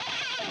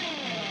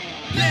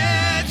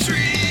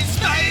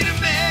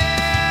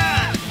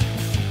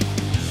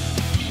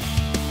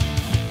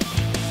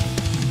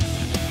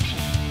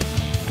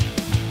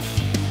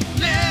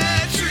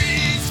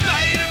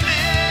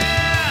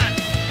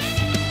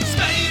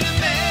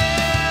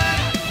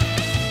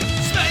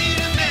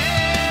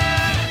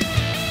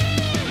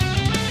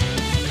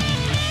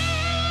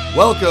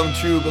Welcome,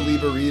 true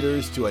believer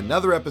readers, to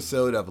another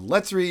episode of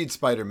Let's Read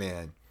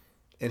Spider-Man.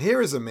 And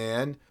here is a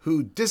man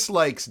who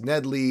dislikes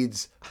Ned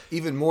Leeds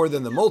even more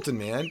than the Molten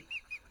Man,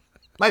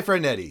 my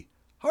friend Eddie.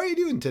 How are you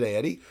doing today,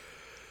 Eddie?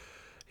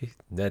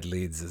 Ned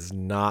Leeds is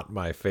not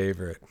my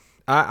favorite.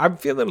 I'm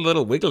feeling a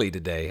little wiggly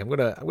today. I'm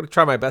gonna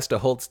try my best to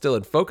hold still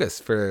and focus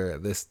for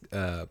this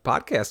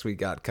podcast we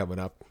got coming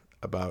up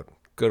about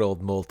good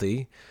old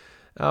Molty.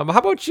 How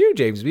about you,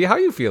 James B? How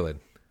you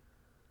feeling?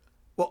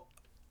 Well,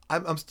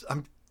 I'm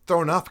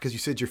thrown off because you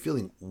said you're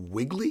feeling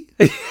wiggly.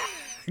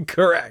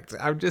 Correct.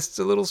 I'm just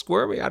a little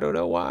squirmy. I don't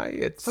know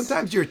why.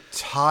 Sometimes you're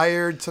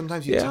tired.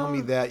 Sometimes you tell me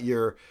that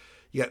you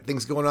got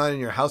things going on in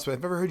your house, but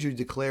I've never heard you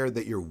declare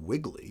that you're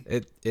wiggly.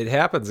 It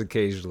happens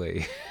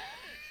occasionally.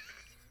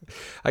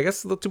 I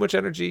guess a little too much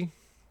energy.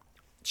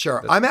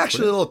 Sure. I'm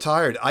actually a little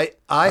tired.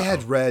 I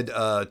had read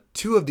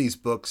two of these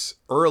books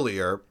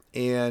earlier,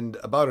 and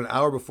about an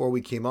hour before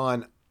we came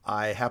on,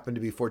 I happened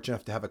to be fortunate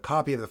enough to have a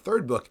copy of the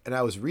third book, and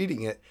I was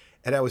reading it,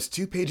 and I was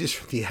 2 pages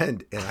from the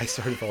end, and I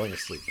started falling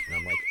asleep. And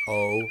I'm like,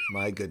 oh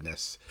my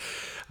goodness.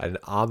 An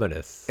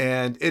ominous.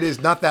 And it is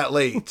not that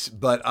late,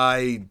 but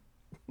I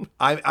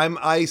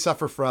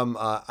suffer from,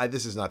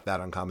 this is not that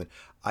uncommon.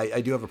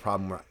 I do have a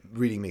problem where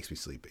reading makes me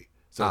sleepy.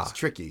 So it's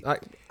tricky.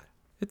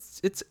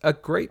 It's a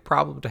great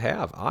problem to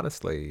have,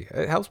 honestly.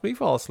 It helps me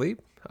fall asleep.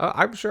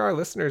 I'm sure our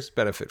listeners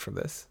benefit from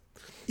this.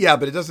 Yeah,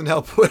 but it doesn't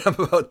help when I'm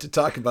about to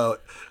talk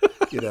about,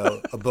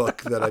 a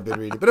book that I've been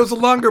reading. But it was a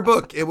longer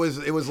book. It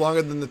was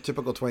longer than the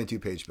typical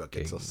 22-page book.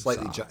 It's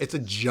it's a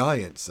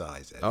giant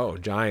size, Edward. Oh,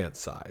 giant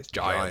size.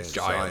 Giant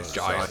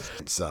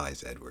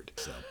size, Edward.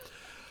 So,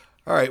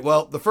 all right.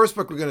 Well, the first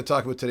book we're going to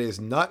talk about today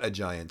is not a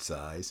giant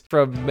size.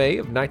 From May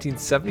of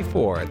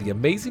 1974, The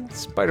Amazing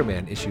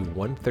Spider-Man issue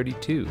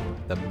 132,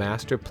 The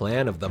Master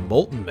Plan of the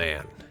Molten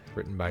Man.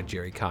 Written by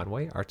Jerry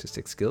Conway,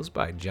 artistic skills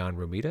by John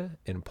Romita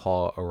and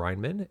Paul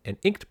Reinman, and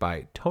inked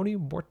by Tony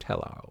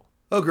Mortello.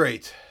 Oh,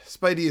 great.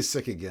 Spidey is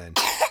sick again.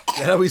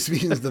 That always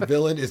means the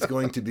villain is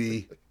going to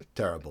be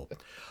terrible.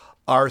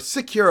 Our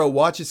sick hero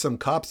watches some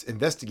cops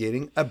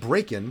investigating a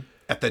break-in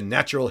at the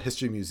Natural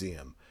History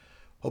Museum.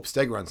 Hope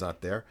Stegron's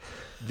not there.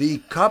 The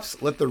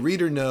cops let the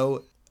reader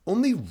know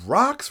only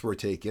rocks were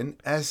taken,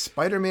 as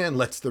Spider-Man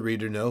lets the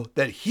reader know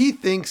that he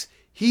thinks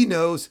he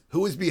knows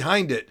who is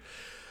behind it.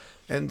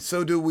 And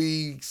so do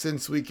we,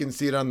 since we can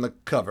see it on the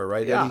cover,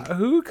 right, Eddie? Yeah,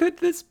 who could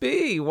this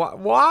be?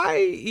 Why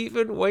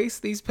even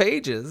waste these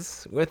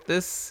pages with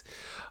this?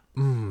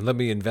 Let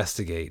me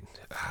investigate.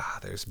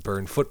 There's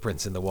burned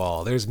footprints in the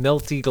wall. There's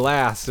melty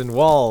glass and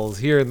walls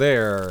here and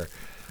there.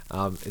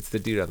 It's the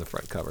dude on the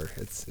front cover.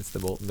 It's the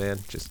Molten Man,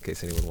 just in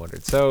case anyone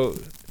wondered. So,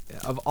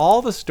 of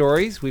all the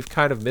stories we've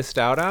kind of missed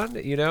out on,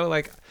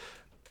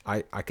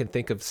 I can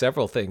think of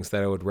several things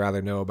that I would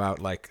rather know about,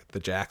 like the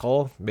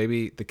Jackal,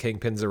 maybe the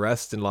Kingpin's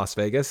arrest in Las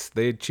Vegas.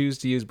 They choose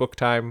to use book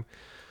time,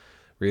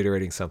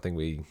 reiterating something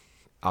we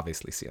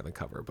obviously see on the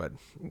cover. But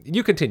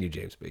you continue,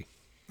 James B.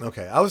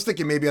 Okay. I was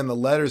thinking maybe on the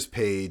letters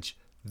page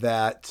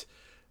that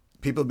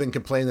people have been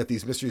complaining that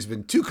these mysteries have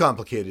been too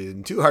complicated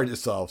and too hard to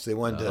solve. So they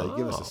wanted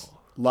to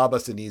lob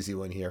us an easy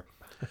one here.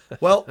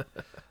 Well,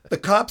 the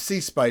cops see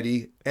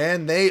Spidey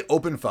and they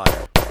open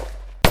fire.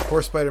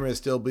 Poor Spider-Man is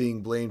still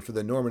being blamed for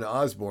the Norman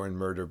Osborn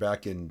murder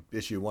back in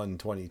issue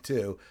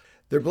 122.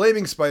 They're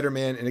blaming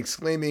Spider-Man and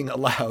exclaiming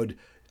aloud,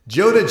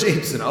 "Jonah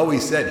Jameson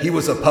always said he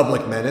was a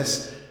public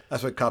menace."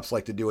 That's what cops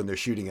like to do when they're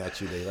shooting at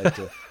you. They like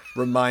to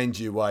remind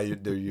you why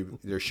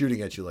they're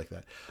shooting at you like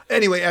that.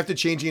 Anyway, after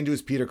changing into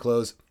his Peter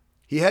clothes,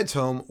 he heads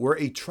home where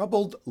a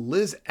troubled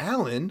Liz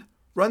Allen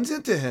runs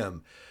into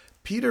him.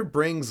 Peter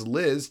brings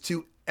Liz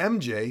to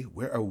MJ,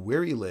 where a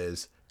weary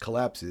Liz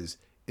collapses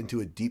into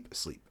a deep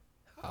sleep.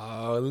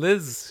 Oh,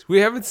 Liz, we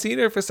haven't seen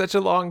her for such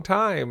a long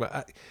time.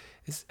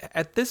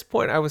 At this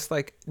point, I was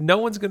like, no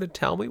one's going to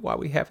tell me why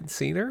we haven't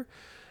seen her.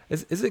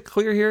 Is it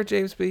clear here,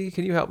 James B?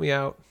 Can you help me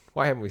out?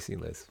 Why haven't we seen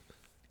Liz?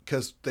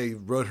 Because they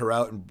wrote her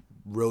out and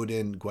wrote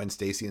in Gwen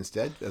Stacy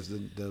instead as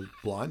the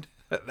blonde.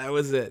 That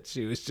was it.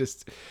 She was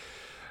just,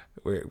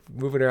 we're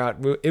moving her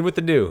out, in with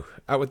the new,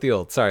 out with the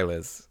old. Sorry,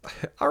 Liz.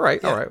 All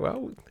right.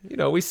 Well,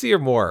 we see her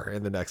more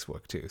in the next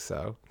book too.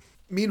 So,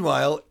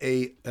 meanwhile,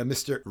 a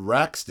Mr.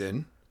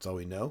 Raxton, that's all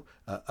we know,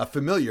 a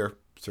familiar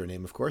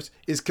surname, of course,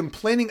 is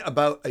complaining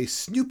about a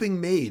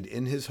snooping maid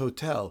in his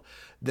hotel.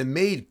 The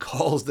maid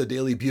calls the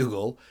Daily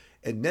Bugle,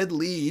 and Ned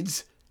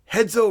Leeds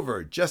heads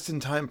over just in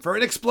time for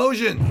an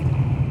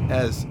explosion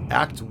as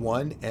Act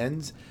 1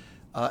 ends.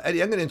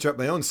 Eddie, I'm going to interrupt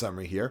my own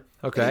summary here.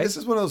 Okay. Eddie, this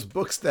is one of those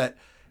books that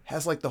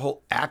has like the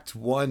whole Act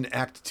 1,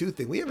 Act 2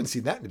 thing. We haven't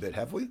seen that in a bit,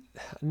 have we?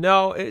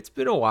 No, it's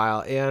been a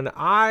while, and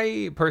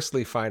I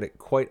personally find it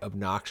quite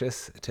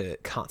obnoxious to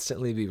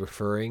constantly be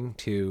referring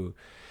to...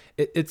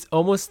 It's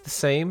almost the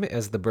same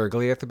as the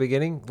burglary at the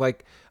beginning.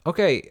 Like,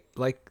 okay,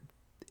 like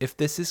if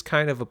this is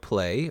kind of a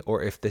play,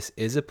 or if this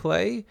is a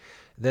play,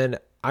 then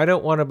I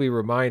don't want to be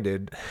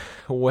reminded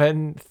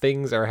when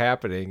things are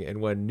happening and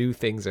when new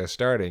things are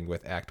starting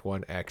with Act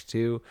 1, Act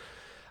 2.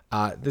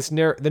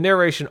 The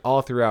narration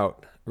all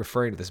throughout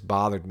referring to this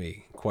bothered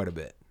me quite a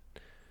bit.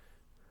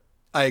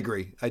 I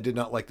agree. I did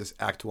not like this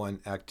Act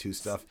 1, Act 2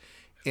 stuff.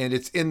 And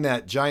it's in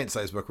that giant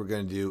size book we're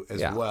going to do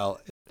as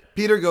well.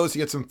 Peter goes to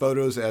get some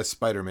photos as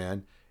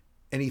Spider-Man,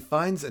 and he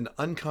finds an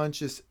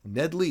unconscious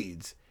Ned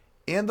Leeds.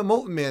 And the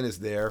Molten Man is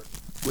there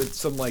with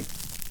some, like,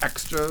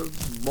 extra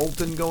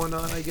molten going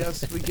on, I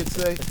guess we could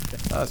say.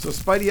 So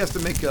Spidey has to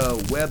make a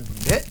web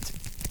net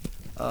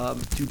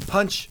to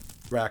punch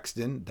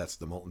Raxton. That's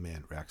the Molten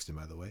Man, Raxton,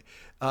 by the way.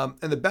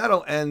 And the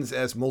battle ends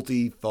as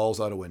Multi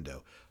falls out a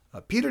window.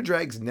 Peter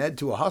drags Ned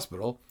to a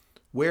hospital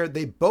where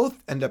they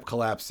both end up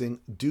collapsing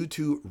due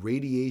to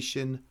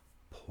radiation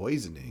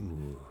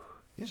poisoning.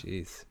 Ooh,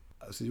 jeez.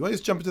 So you want to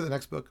just jump into the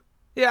next book?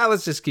 Yeah,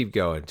 let's just keep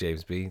going,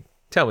 James B.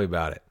 Tell me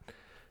about it.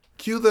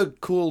 Cue the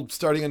cool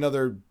starting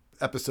another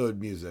episode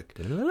music.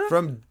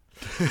 From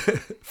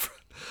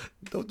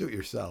don't do it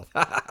yourself.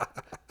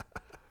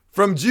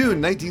 From June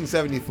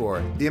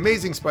 1974, The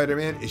Amazing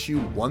Spider-Man issue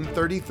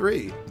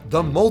 133,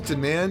 The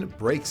Molten Man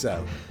Breaks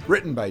Out.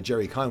 Written by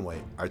Jerry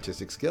Conway,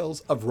 artistic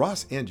skills of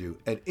Ross Andrew,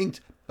 and inked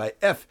by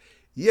F.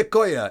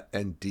 Yakoya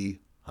and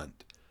D.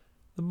 Hunt.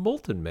 The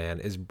Molten Man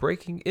is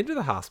breaking into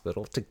the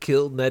hospital to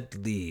kill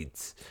Ned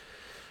Leeds.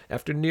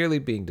 After nearly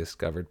being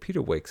discovered,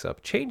 Peter wakes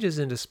up, changes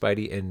into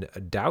Spidey, and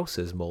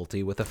douses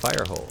Multi with a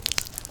fire hose.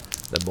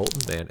 The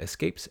Molten Man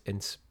escapes, and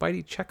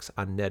Spidey checks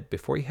on Ned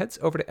before he heads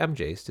over to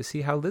MJ's to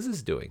see how Liz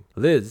is doing.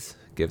 Liz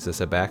gives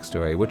us a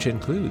backstory, which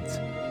includes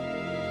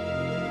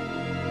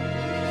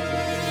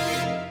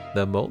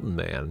the Molten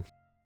Man.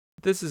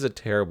 This is a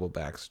terrible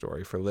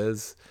backstory for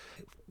Liz.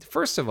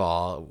 First of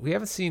all, we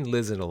haven't seen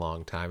Liz in a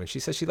long time, and she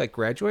says she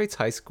graduates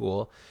high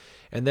school,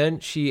 and then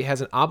she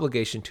has an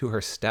obligation to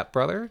her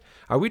stepbrother.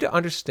 Are we to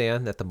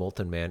understand that the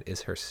Molten Man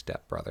is her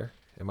stepbrother?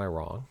 Am I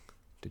wrong?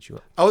 Did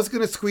you? I was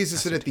going to squeeze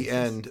this in at the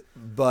end,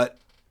 but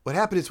what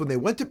happened is when they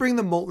went to bring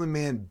the Molten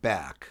Man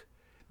back,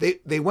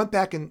 they went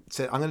back and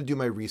said, I'm going to do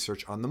my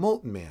research on the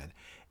Molten Man.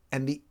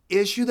 And the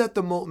issue that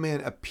the Molten Man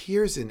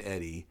appears in,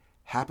 Eddie,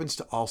 happens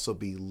to also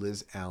be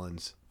Liz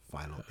Allen's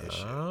final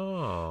issue.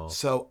 Oh.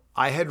 So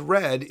I had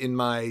read in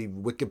my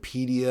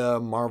Wikipedia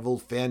Marvel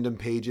fandom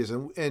pages,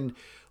 and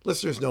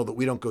listeners know that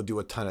we don't go do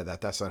a ton of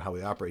that. That's not how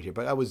we operate here.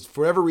 But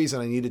for whatever reason,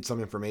 I needed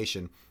some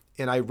information.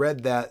 And I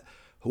read that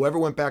whoever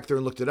went back there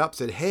and looked it up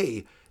said,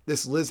 hey,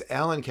 this Liz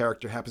Allen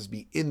character happens to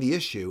be in the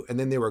issue, and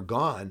then they were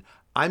gone.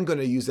 I'm going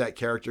to use that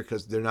character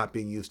because they're not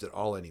being used at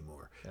all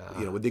anymore.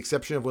 With the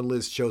exception of when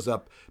Liz shows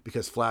up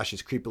because Flash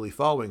is creepily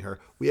following her,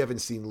 we haven't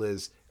seen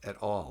Liz at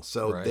all.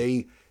 So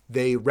they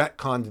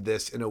retconned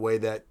this in a way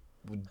that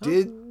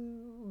did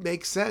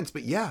make sense.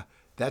 But yeah,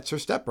 that's her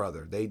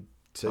stepbrother. They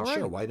said,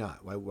 sure, why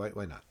not?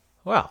 Why not?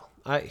 Well,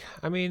 I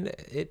mean,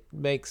 it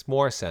makes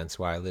more sense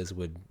why Liz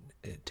would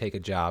take a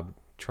job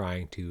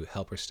trying to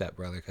help her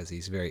stepbrother because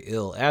he's very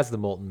ill as the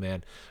Molten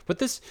Man. But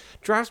this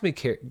drives me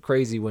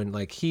crazy when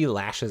he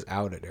lashes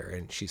out at her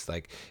and she's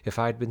like, if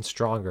I'd been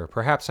stronger,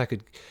 perhaps I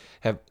could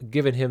have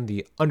given him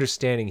the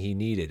understanding he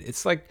needed.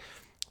 It's like,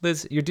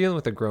 Liz, you're dealing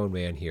with a grown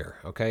man here,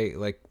 okay?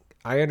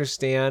 I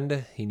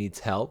understand he needs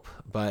help,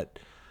 but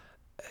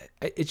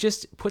it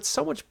just puts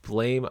so much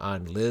blame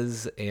on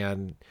Liz,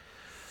 and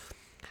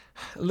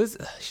Liz,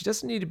 she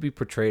doesn't need to be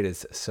portrayed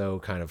as so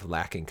kind of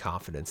lacking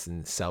confidence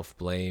and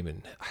self-blame,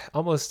 and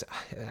almost,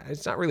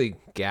 it's not really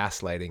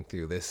gaslighting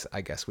through this, I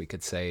guess we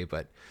could say,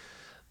 but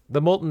the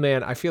Molten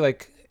Man, I feel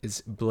like,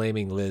 is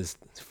blaming Liz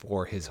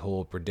for his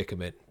whole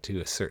predicament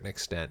to a certain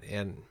extent,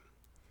 and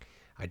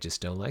I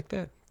just don't like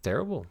that.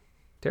 Terrible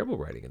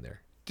writing in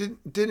there.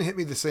 Didn't hit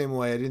me the same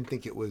way. I didn't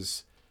think it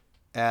was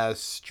as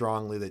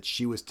strongly that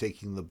she was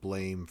taking the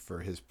blame for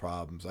his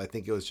problems. I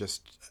think it was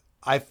just,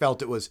 I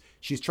felt it was,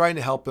 she's trying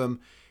to help him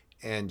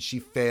and she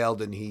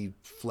failed and he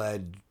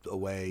fled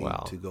away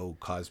to go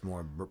cause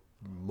more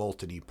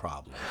molten-y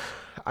problems.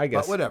 I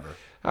guess. But whatever.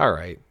 All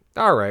right.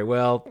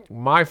 Well,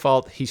 my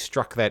fault. He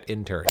struck that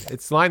intern.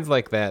 It's lines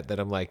like that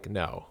I'm like,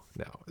 no.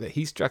 That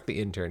he struck the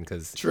intern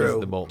because he's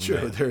the Molten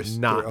Man,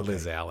 not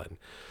Liz Allen.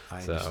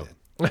 I understand.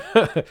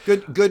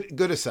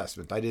 Good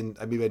assessment. I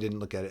didn't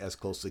look at it as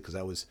closely because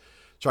I was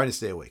trying to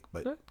stay awake.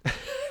 But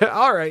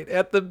all right,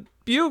 at the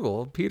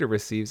Bugle, Peter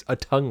receives a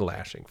tongue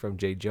lashing from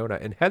J. Jonah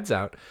and heads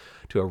out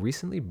to a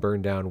recently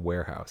burned down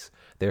warehouse.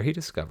 There he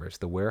discovers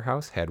the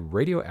warehouse had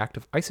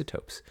radioactive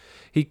isotopes.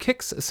 He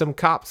kicks some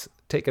cops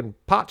taking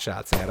pot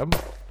shots at him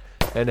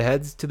and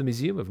heads to the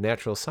Museum of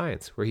Natural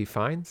Science, where he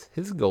finds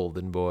his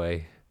golden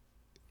boy.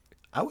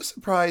 I was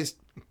surprised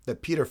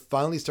that Peter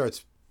finally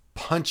starts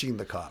punching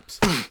the cops.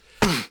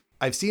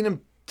 I've seen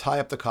him tie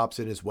up the cops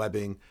in his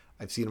webbing.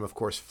 I've seen him, of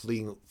course,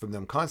 fleeing from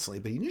them constantly,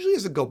 but he usually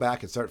has to go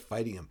back and start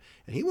fighting them.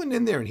 And he went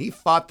in there and he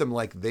fought them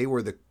like they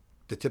were the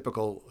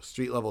typical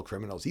street level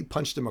criminals. He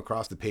punched them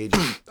across the page.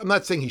 I'm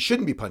not saying he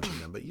shouldn't be punching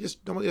them, but he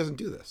just normally doesn't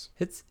do this.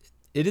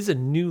 It is a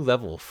new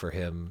level for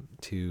him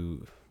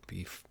to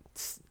be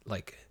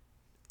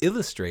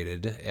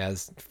illustrated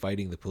as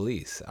fighting the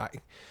police.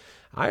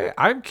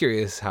 I'm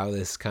curious how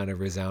this kind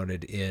of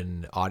resounded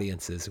in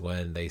audiences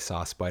when they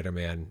saw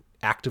Spider-Man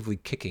actively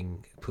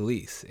kicking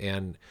police.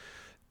 And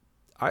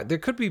there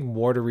could be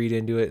more to read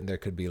into it, and there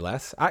could be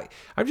less.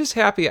 I'm just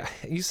happy.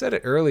 You said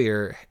it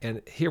earlier,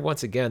 and here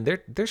once again,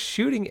 they're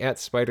shooting at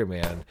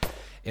Spider-Man,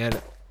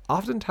 and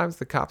oftentimes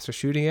the cops are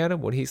shooting at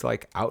him when he's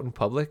like out in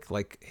public.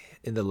 Like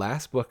in the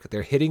last book,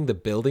 they're hitting the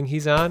building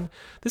he's on.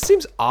 This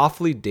seems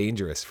awfully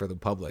dangerous for the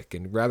public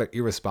and rather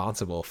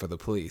irresponsible for the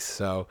police.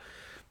 So,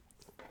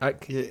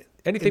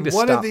 anything to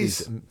stop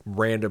these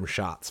random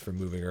shots from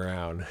moving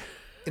around.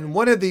 In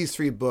one of these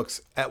 3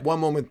 books, at one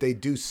moment they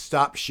do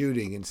stop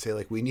shooting and say,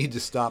 like, we need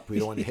to stop. We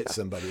don't want to hit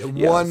somebody. In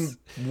Yes.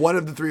 one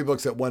of the 3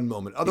 books at one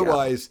moment.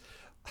 Otherwise,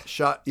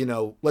 shot,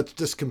 let's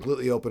just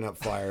completely open up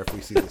fire if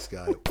we see this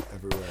guy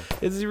everywhere.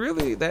 Is he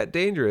really that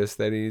dangerous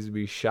that he needs to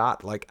be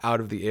shot like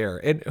out of the air?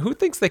 And who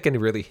thinks they can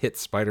really hit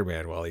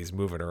Spider-Man while he's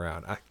moving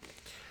around?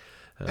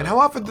 And how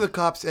often do the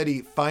cops,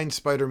 Eddie, find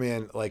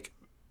Spider-Man, like,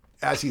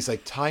 as he's,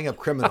 like, tying up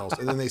criminals,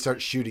 and then they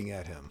start shooting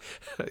at him?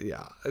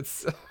 Yeah,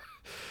 it's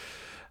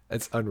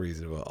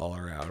unreasonable all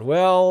around.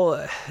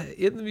 Well,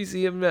 in the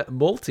museum,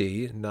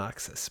 Multi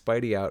knocks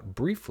Spidey out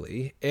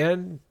briefly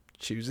and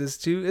chooses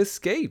to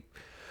escape.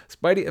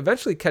 Spidey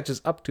eventually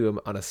catches up to him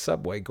on a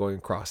subway going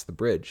across the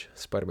bridge.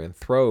 Spider-Man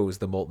throws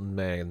the Molten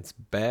Man's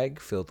bag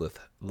filled with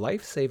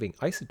life-saving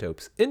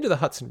isotopes into the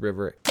Hudson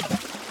River,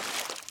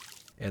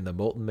 and the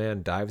Molten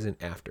Man dives in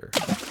after.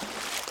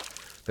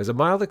 There's a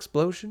mild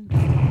explosion,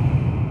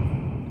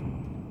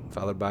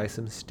 followed by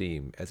some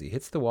steam as he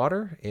hits the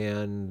water,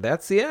 and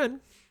that's the end.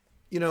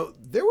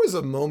 There was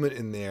a moment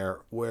in there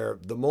where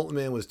the Molten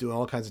Man was doing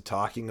all kinds of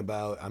talking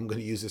about, I'm going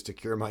to use this to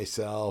cure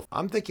myself.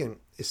 I'm thinking,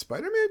 is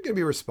Spider-Man going to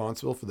be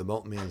responsible for the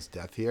Molten Man's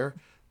death here?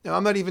 Now,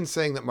 I'm not even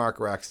saying that Mark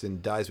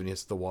Raxton dies when he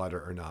hits the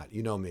water or not.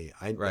 You know me.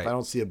 If I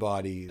don't see a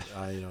body,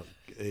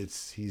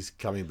 he's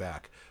coming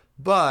back.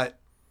 But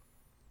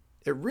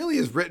it really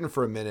is written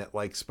for a minute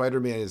like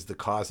Spider-Man is the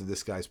cause of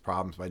this guy's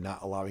problems by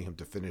not allowing him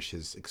to finish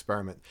his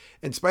experiment.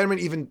 And Spider-Man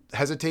even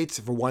hesitates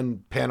for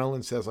one panel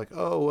and says, like,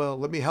 oh, well,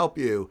 let me help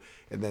you.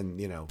 And then,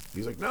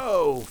 he's like,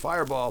 no,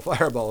 fireball,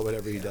 or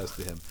whatever he does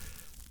to him.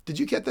 Did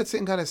you get that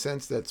same kind of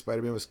sense that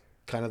Spider-Man was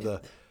kind of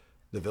the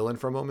villain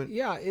for a moment?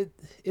 Yeah,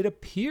 it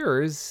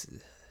appears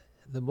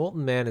the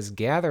Molten Man is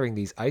gathering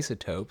these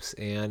isotopes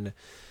and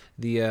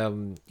the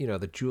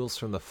the jewels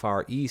from the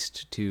Far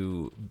East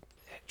to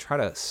try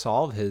to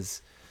solve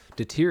his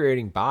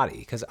deteriorating body,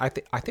 because I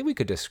think we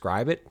could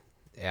describe it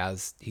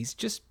as he's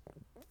just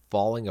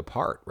falling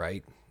apart,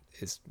 right?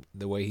 Is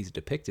the way he's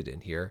depicted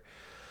in here.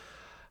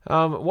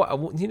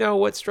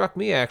 What struck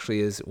me actually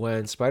is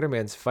when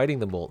Spider-Man's fighting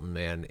the Molten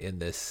Man in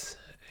this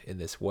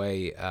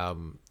way,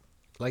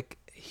 like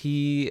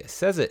he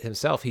says it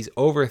himself, he's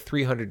over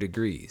 300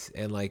 degrees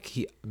and like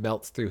he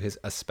melts through his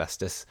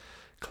asbestos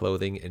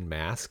clothing and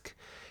mask.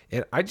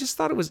 And I just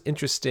thought it was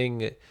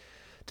interesting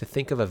to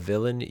think of a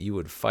villain you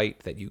would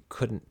fight that you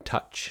couldn't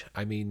touch.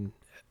 I mean,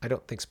 I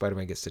don't think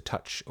Spider-Man gets to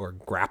touch or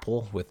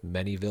grapple with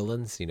many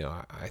villains.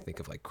 I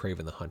think of like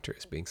Kraven the Hunter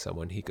as being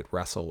someone he could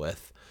wrestle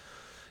with,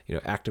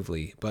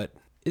 actively. But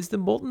is the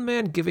Molten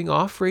Man giving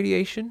off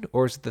radiation,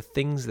 or is it the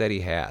things that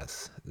he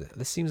has?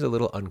 This seems a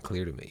little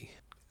unclear to me.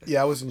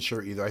 Yeah, I wasn't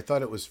sure either. I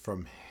thought it was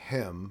from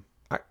him.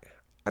 I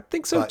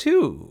think so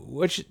too,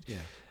 which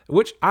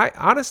I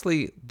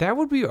honestly, that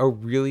would be a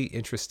really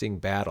interesting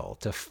battle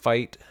to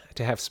fight,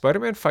 to have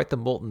Spider-Man fight the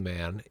Molten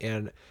Man.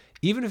 And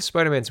even if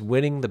Spider-Man's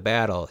winning the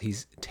battle,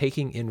 he's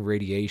taking in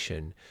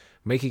radiation,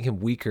 making him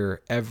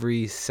weaker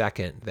every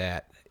second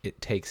that it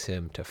takes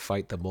him to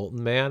fight the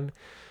Molten Man.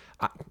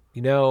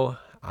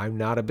 I'm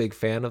not a big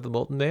fan of the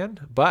Molten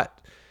Man, but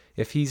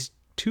if he's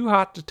too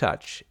hot to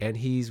touch and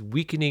he's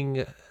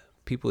weakening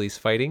people he's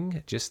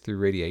fighting just through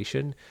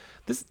radiation,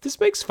 this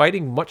makes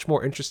fighting much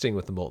more interesting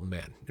with the Molten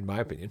Man, in my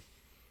opinion.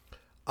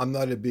 I'm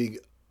not a big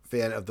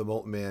fan of the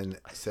Molten Man,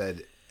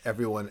 said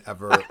everyone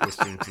ever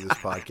listening to this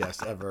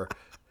podcast ever.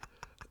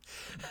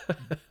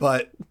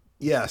 But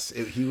yes,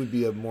 he would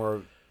be a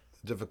more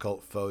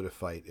difficult foe to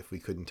fight if we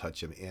couldn't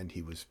touch him and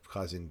he was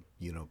causing,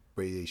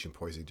 radiation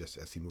poisoning just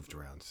as he moved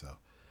around.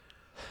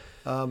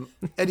 So,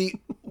 Eddie,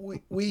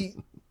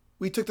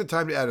 we took the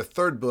time to add a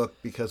 3rd book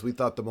because we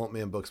thought the Molten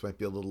Man books might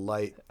be a little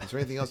light. Is there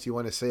anything else you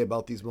want to say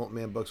about these Molten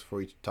Man books before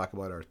we talk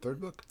about our 3rd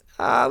book?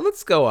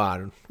 Let's go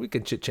on. We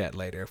can chit chat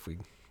later if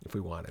we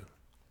want to.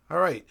 All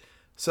right.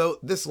 So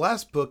this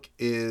last book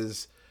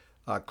is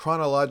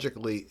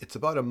chronologically, it's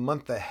about a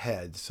month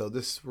ahead. So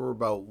we're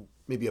about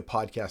maybe a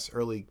podcast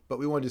early, but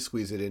we wanted to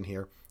squeeze it in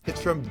here.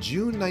 It's from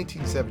June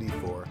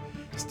 1974.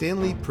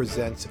 Stan Lee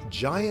presents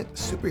Giant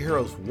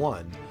Superheroes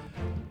 1,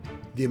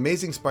 The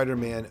Amazing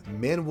Spider-Man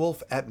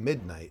Man-Wolf at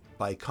Midnight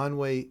by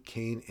Conway,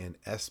 Kane, and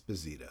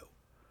Esposito.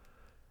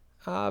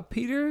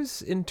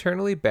 Peter's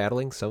internally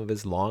battling some of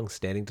his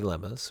long-standing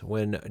dilemmas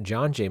when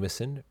John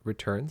Jameson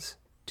returns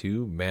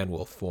to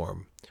Man-Wolf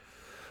form.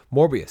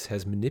 Morbius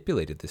has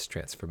manipulated this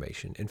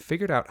transformation and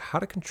figured out how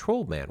to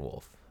control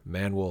Man-Wolf.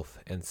 Man-Wolf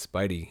and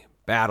Spidey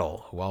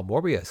battle while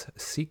Morbius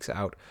seeks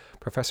out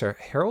Professor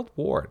Harold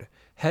Ward,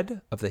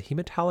 head of the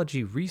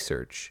Hematology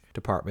Research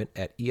Department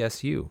at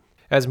ESU.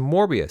 As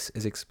Morbius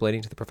is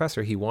explaining to the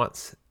professor he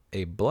wants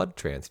a blood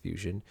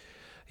transfusion,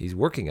 he's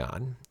working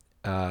on,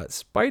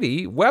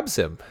 Spidey webs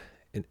him.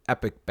 An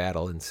epic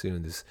battle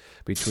ensues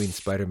between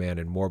Spider-Man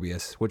and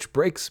Morbius, which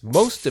breaks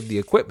most of the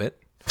equipment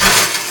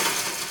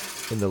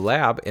in the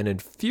lab and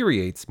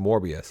infuriates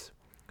Morbius.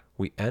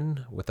 We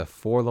end with a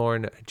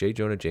forlorn J.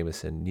 Jonah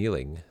Jameson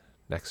kneeling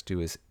next to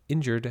his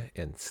injured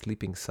and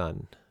sleeping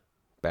son,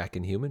 back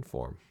in human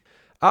form.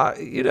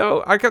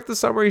 I kept the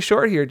summary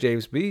short here,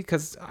 James B.,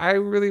 because I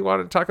really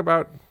want to talk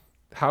about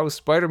how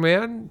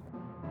Spider-Man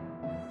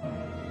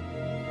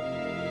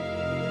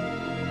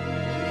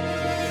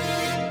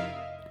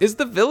is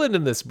the villain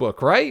in this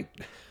book, right?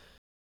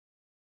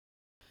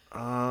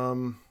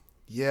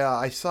 Yeah,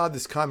 I saw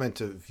this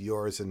comment of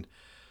yours, and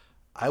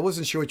I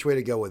wasn't sure which way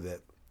to go with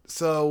it.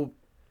 So,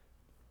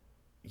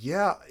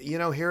 yeah,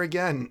 here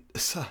again,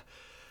 this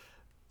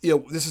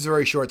is a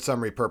very short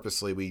summary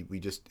purposely.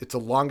 It's the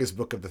longest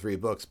book of the 3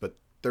 books, but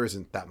there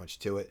isn't that much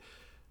to it.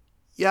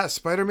 Yeah,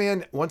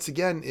 Spider-Man, once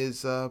again,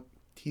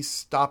 he's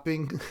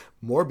stopping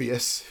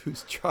Morbius,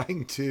 who's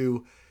trying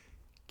to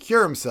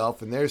cure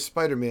himself, and there's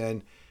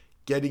Spider-Man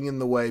getting in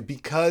the way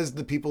because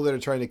the people that are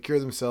trying to cure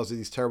themselves of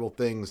these terrible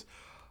things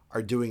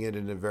are doing it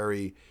in a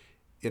very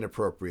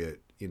inappropriate,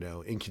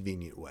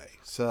 inconvenient way.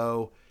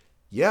 So,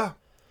 yeah,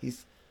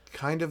 he's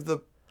kind of the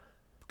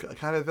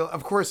villain.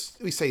 Of course,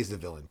 we say he's the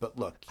villain, but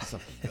look, he's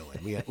not the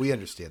villain. We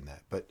understand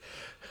that, but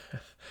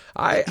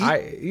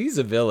he's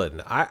a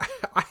villain. I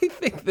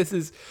think this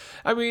is.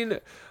 I mean,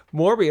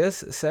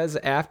 Morbius says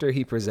after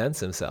he presents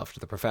himself to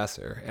the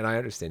professor, and I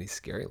understand he's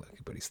scary looking,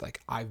 but he's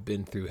like, "I've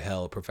been through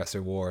hell,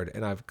 Professor Ward,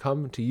 and I've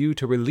come to you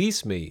to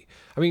release me."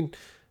 I mean,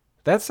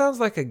 that sounds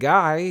like a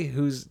guy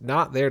who's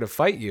not there to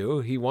fight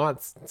you. He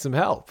wants some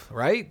help,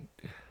 right?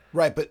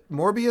 Right, but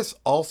Morbius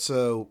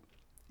also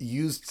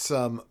used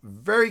some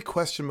very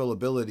questionable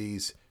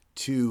abilities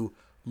to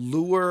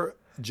lure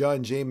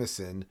John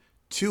Jameson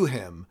to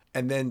him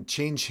and then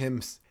change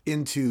him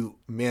into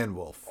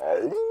Man-Wolf,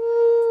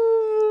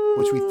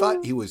 which we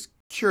thought he was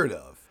cured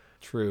of.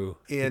 True.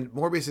 And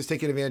Morbius is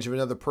taking advantage of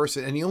another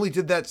person, and he only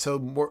did that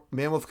so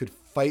Man-Wolf could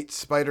fight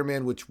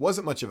Spider-Man, which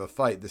wasn't much of a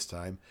fight this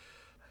time.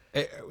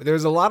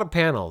 There's a lot of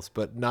panels,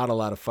 but not a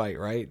lot of fight,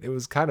 right? It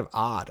was kind of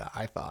odd,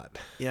 I thought.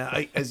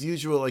 Yeah, as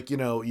usual,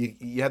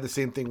 you had the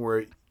same thing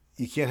where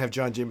you can't have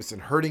John Jameson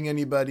hurting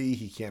anybody.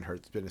 He can't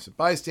hurt innocent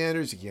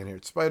bystanders. He can't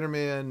hurt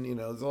Spider-Man.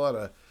 There's a lot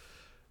of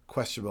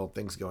questionable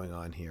things going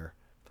on here.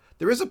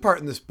 There is a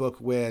part in this book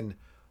when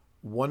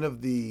one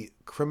of the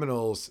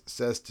criminals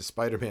says to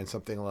Spider-Man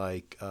something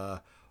like,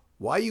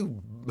 why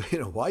you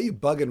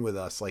bugging with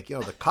us? Like,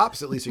 the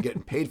cops at least are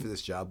getting paid for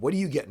this job. What are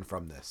you getting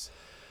from this?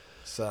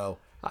 So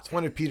it's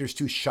one of Peter's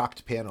 2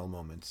 shocked panel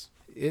moments.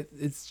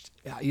 It's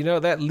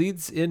that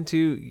leads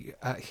into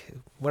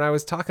when I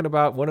was talking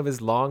about one of his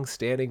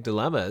long-standing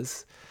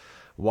dilemmas,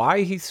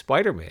 why he's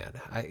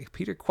Spider-Man.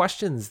 Peter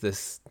questions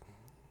this.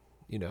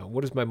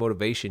 What is my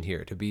motivation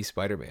here to be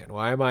Spider-Man?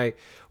 Why am I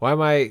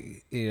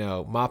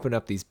mopping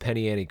up these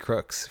penny ante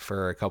crooks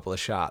for a couple of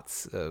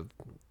shots of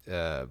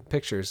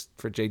pictures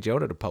for J.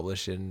 Jonah to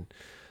publish in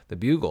the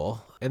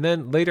Bugle? And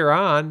then later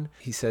on,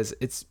 he says,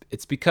 it's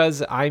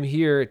because I'm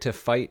here to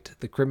fight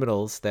the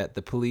criminals that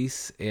the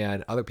police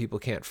and other people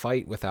can't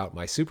fight without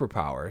my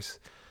superpowers.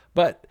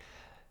 But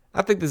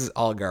I think this is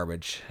all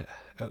garbage.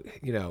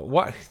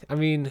 What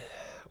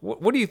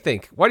do you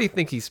think? Why do you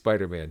think he's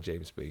Spider-Man,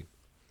 James B?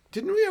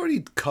 Didn't we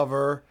already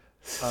cover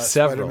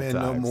several Spider-Man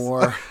times. No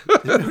More?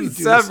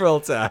 Several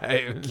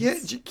times.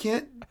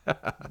 Can't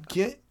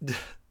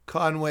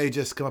Conway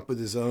just come up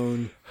with his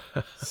own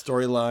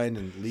storyline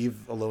and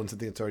leave alone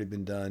something that's already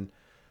been done?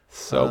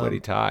 So many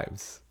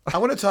times. I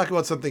want to talk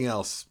about something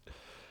else.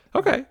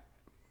 Okay.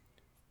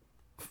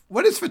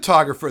 What is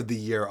Photographer of the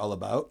Year all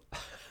about?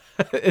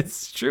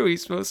 It's true.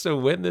 He's supposed to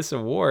win this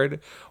award.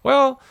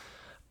 Well,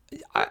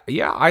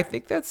 I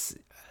think that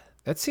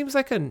seems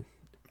like a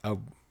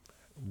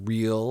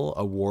real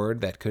award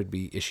that could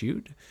be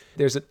issued.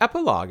 There's an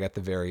epilogue at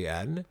the very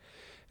end,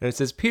 and it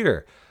says,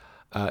 Peter,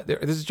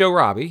 this is Joe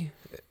Robbie.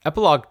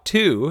 Epilogue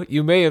 2,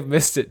 you may have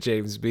missed it,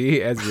 James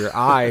B., as your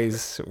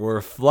eyes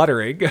were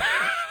fluttering.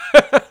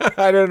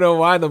 I don't know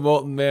why the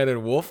Molten Man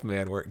and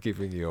Wolfman weren't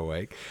keeping you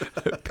awake.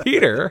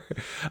 Peter,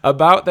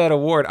 about that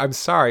award, I'm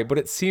sorry, but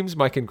it seems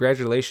my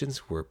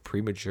congratulations were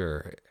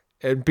premature.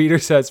 And Peter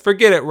says,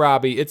 forget it,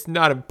 Robbie. It's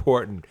not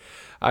important.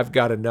 I've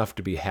got enough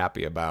to be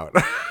happy about.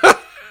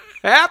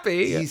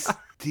 Happy?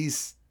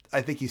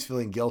 I think he's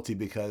feeling guilty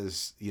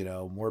because,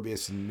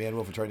 Morbius and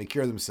Man-Wolf are trying to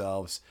cure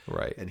themselves.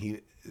 Right. And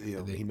he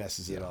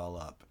messes it all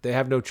up. They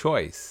have no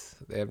choice.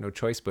 They have no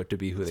choice but to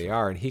be who they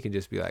are. And he can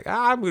just be like,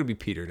 I'm going to be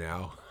Peter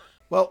now.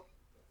 Well,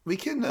 we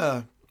could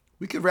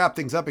wrap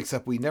things up,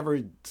 except we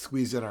never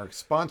squeeze in our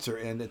sponsor.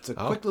 And it's a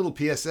quick little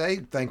PSA,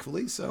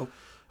 thankfully. So,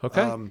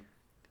 okay.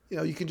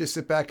 You can just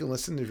sit back and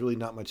listen. There's really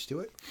not much to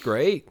it.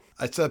 Great.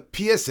 It's a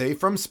PSA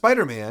from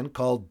Spider-Man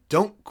called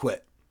Don't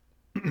Quit.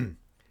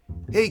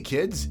 Hey,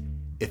 kids.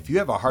 If you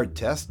have a hard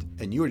test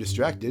and you are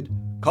distracted,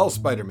 call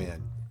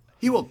Spider-Man.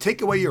 He will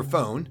take away your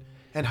phone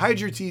and hide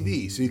your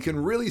TV so you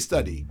can really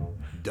study.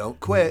 Don't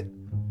quit.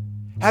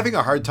 Having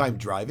a hard time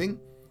driving?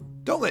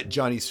 Don't let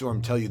Johnny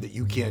Storm tell you that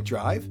you can't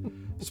drive.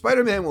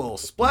 Spider-Man will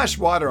splash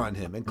water on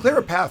him and clear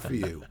a path for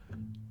you.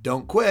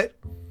 Don't quit.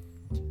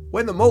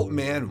 When the Molten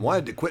Man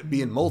wanted to quit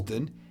being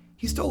molten,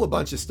 he stole a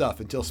bunch of stuff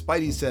until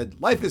Spidey said,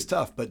 life is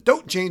tough, but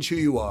don't change who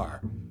you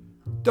are.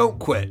 Don't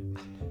quit.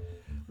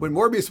 When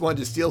Morbius wanted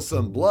to steal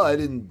some blood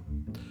and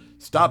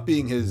stop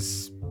being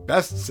his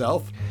best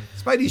self,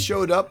 Spidey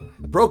showed up,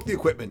 broke the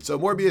equipment, so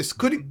Morbius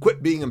couldn't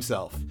quit being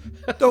himself.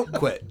 Don't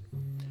quit.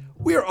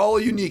 We are all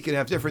unique and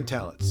have different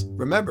talents.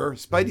 Remember,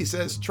 Spidey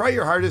says, try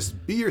your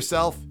hardest, be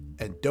yourself,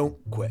 and don't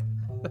quit.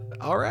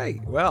 All right.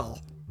 Well,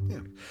 Yeah.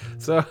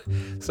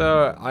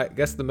 So I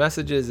guess the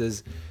message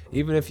is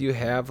even if you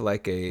have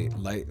like a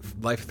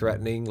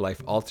life-threatening,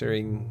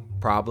 life-altering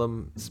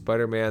problem,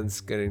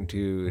 Spider-Man's going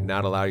to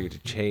not allow you to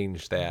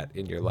change that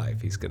in your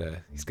life. He's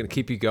gonna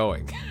keep you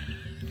going.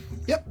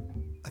 Yep.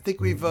 I think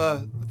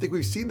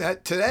we've seen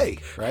that today,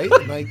 right?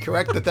 Am I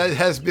correct that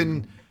has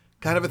been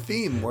kind of a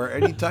theme where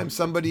anytime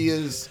somebody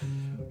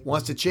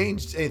wants to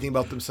change anything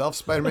about themselves,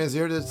 Spider-Man's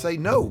there to say,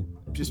 no,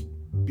 just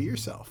be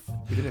yourself,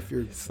 even if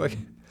you're It's like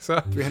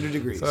 300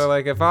 degrees. So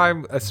like if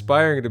I'm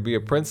aspiring to be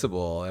a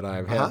principal and I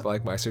have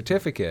like my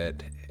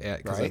certificate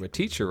because Right. I'm a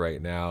teacher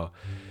right now,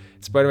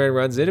 Spider-Man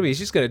runs into me, he's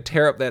just going to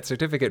tear up that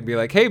certificate and be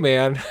like, hey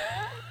man,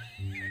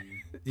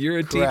 you're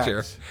a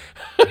teacher.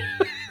 Correct.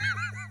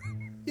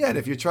 Yeah, and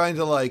if you're trying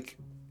to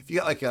if you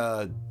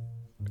got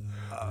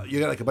you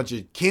got a bunch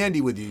of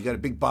candy with you, you got a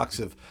big box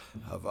of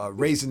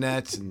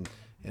Raisinets and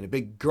a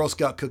big Girl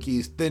Scout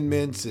cookies, Thin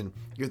Mints, and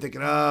you're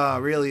thinking,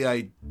 really,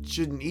 I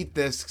shouldn't eat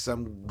this because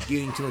I'm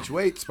gaining too much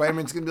weight.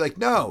 Spider-Man's going to be like,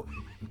 no,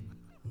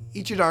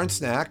 eat your darn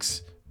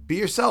snacks. Be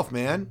yourself,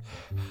 man.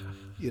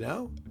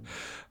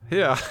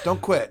 Yeah.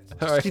 Don't quit.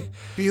 Just right.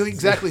 be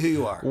exactly who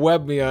you are.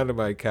 Web me onto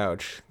my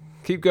couch.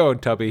 Keep going,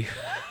 Tubby.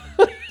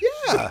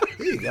 Yeah,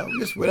 there you go.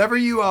 Just whatever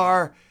you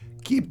are,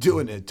 keep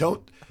doing it.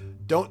 Don't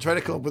try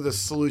to come up with a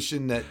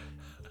solution that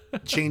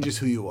changes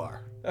who you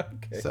are.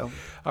 Okay. So,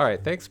 All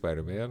right. Thanks,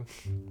 Spider-Man.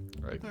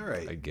 all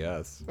right. I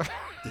guess.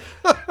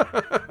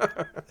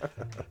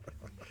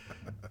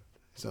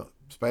 So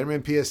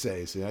Spider-Man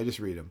PSAs, and I just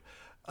read them.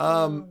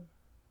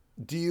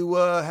 Do you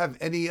have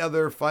any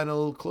other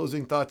final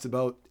closing thoughts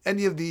about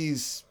any of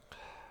these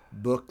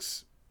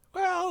books?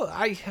 Well,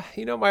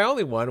 my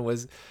only one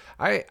was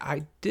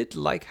I did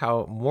like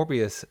how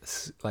Morbius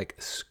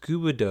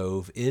scuba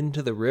dove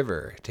into the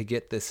river to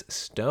get this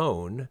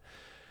stone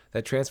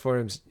that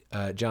transforms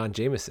John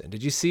Jameson.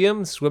 Did you see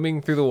him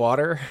swimming through the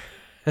water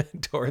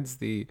towards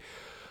the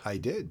I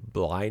did.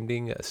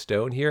 blinding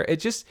stone here?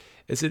 It's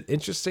an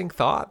interesting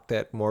thought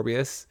that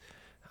Morbius,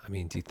 do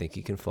you think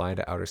he can fly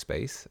into outer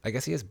space? I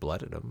guess he has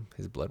blood in him.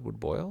 His blood would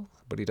boil,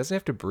 but he doesn't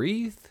have to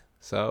breathe.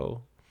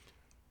 So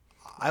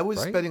I was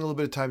Right? spending a little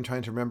bit of time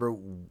trying to remember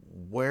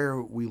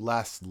where we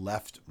last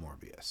left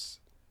Morbius.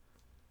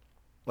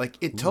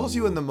 It tells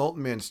you in the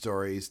Molten Man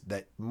stories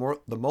that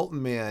the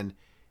Molten Man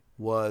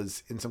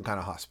was in some kind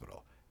of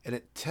hospital. And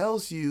it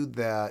tells you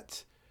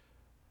that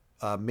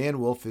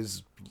Man-Wolf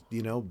is,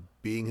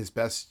 being his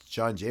best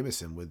John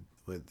Jameson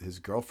with his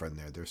girlfriend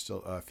there. They're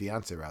still,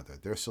 fiance rather.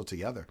 They're still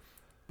together.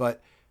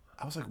 But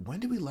I was like, when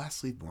did we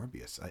last leave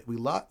Morbius? We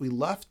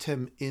left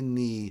him in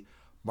the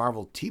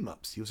Marvel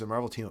team-ups. He was in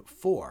Marvel Team-Up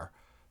 4.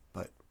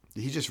 But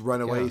did he just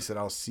run away? Yeah. He said,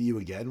 I'll see you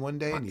again one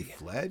day, and he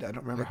fled? I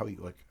don't remember how it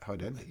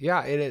ended.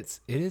 yeah, it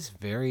is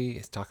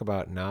very, talk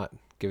about not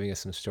giving us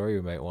some story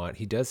we might want.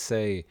 He does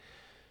say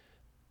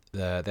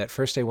that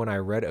first day when I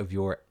read of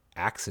your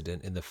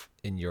accident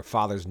in your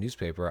father's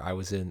newspaper, I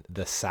was in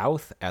the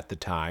South at the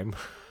time.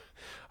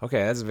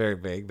 Okay, that's very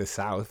big, the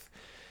South.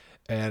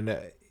 And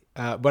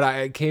but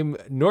I came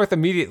north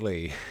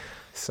immediately.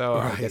 So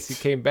I guess he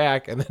came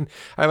back, and then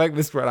I like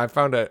this part. I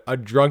found a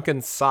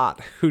drunken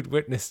sot who'd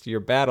witnessed your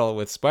battle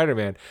with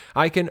Spider-Man.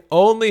 I can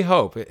only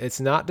hope it's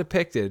not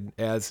depicted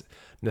as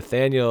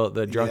Nathaniel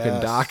the drunken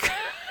Yes. doc.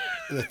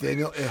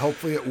 Nathaniel, and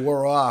hopefully it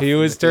wore off. He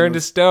was Nathaniel turned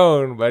to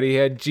stone, but he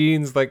had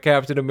genes like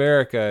Captain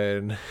America.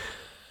 And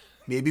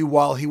Maybe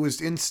while he was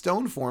in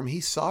stone form, he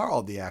saw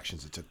all the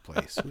actions that took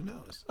place. Who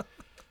knows?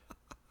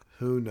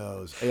 Who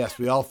knows? Yes,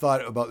 we all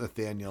thought about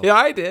Nathaniel. yeah,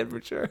 I did for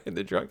sure in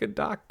the drunken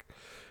doc.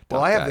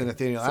 Well, I have guy. the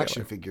Nathaniel Sailor.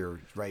 action figure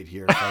right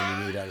here,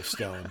 finally made out of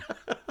stone,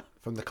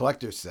 from the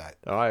collector's set.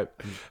 All right,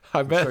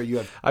 I bet sure you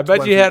have I bet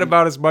one you had for-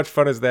 about as much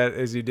fun as that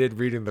as you did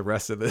reading the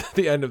rest of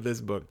the end of this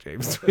book,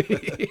 James.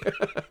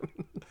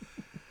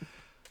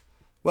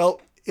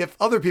 Well, if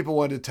other people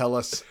wanted to tell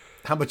us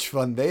how much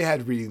fun they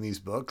had reading these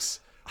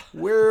books,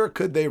 where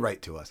could they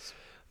write to us?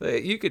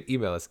 You could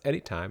email us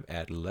anytime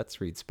at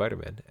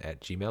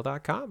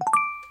letsreadspiderman@gmail.com.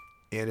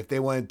 And if they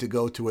wanted to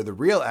go to where the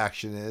real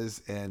action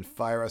is and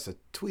fire us a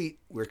tweet,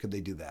 where could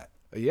they do that?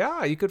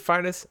 Yeah, you could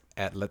find us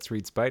at Let's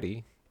Read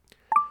Spidey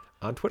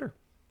on Twitter.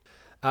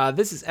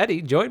 This is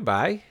Eddie, joined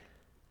by,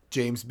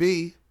 James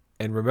B.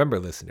 and remember,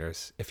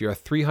 listeners, if you're a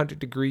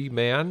 300-degree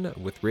man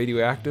with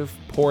radioactive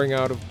pouring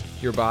out of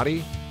your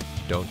body,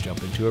 don't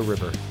jump into a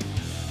river.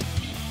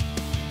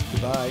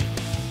 Goodbye.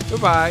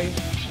 Goodbye.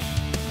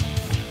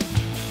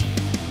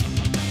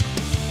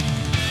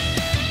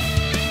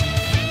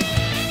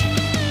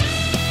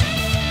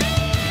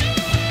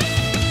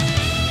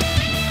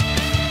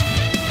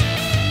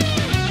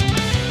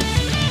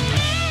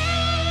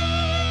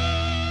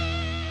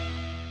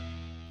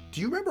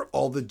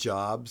 the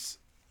jobs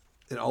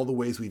in all the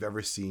ways we've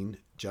ever seen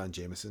John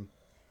Jameson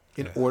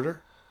in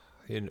order?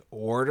 In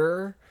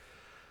order,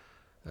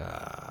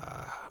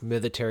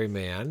 military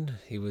man.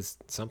 He was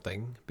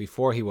something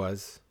before he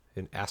was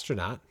an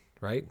astronaut,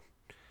 right?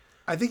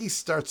 I think he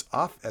starts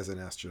off as an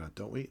astronaut,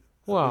 don't we?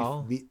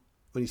 Well,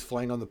 when he's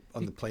flying on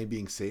the plane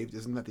being saved,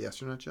 isn't that the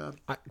astronaut job?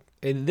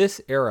 In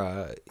this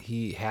era,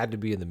 he had to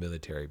be in the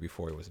military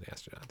before he was an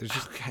astronaut. There's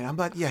just Okay, I'm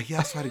not. Yeah, he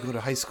also had to go to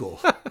high school.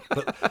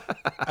 But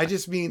I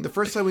just mean the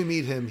first time we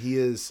meet him, he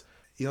is.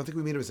 You don't think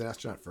we meet him as an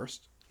astronaut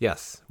first?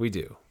 yes, we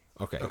do.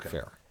 Okay,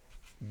 fair.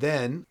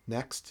 Then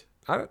next.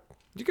 You're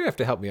gonna have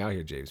to help me out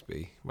here, James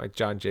B. My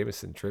John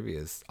Jameson trivia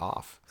is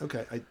off.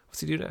 Okay, What's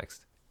he do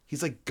next?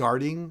 he's like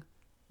guarding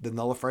the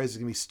nullifiers is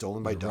going to be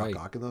stolen by Doc Right.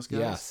 Ock and those guys.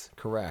 Yes,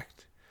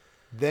 correct.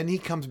 Then he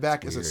comes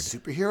back as a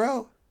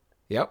superhero,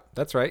 Yep,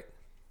 that's right.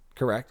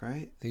 Correct.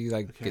 right? He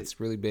gets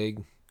really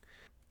big.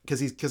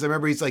 Because I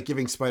remember he's like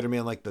giving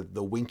Spider-Man like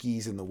the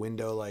winkies in the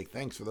window, like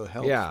thanks for the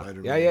help, Yeah.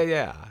 Spider-Man.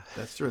 Yeah.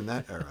 That's during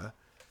that era.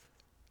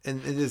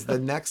 And it is the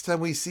next time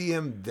we see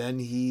him, then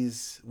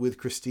he's with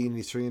Christine and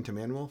he's turning into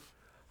Man-Wolf.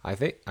 I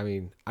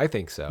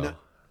think so. No,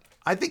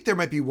 I think there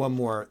might be one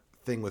more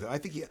thing with it. I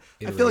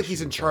feel like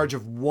he's in charge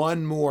of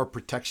one more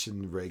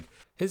protection rig.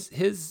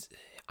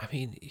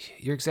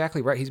 You're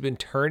exactly right. He's been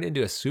turned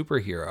into a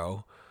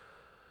superhero,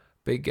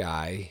 big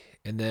guy,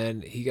 and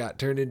then he got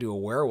turned into a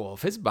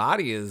werewolf. His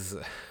body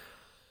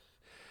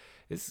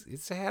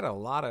it's had a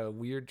lot of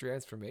weird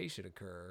transformation occur.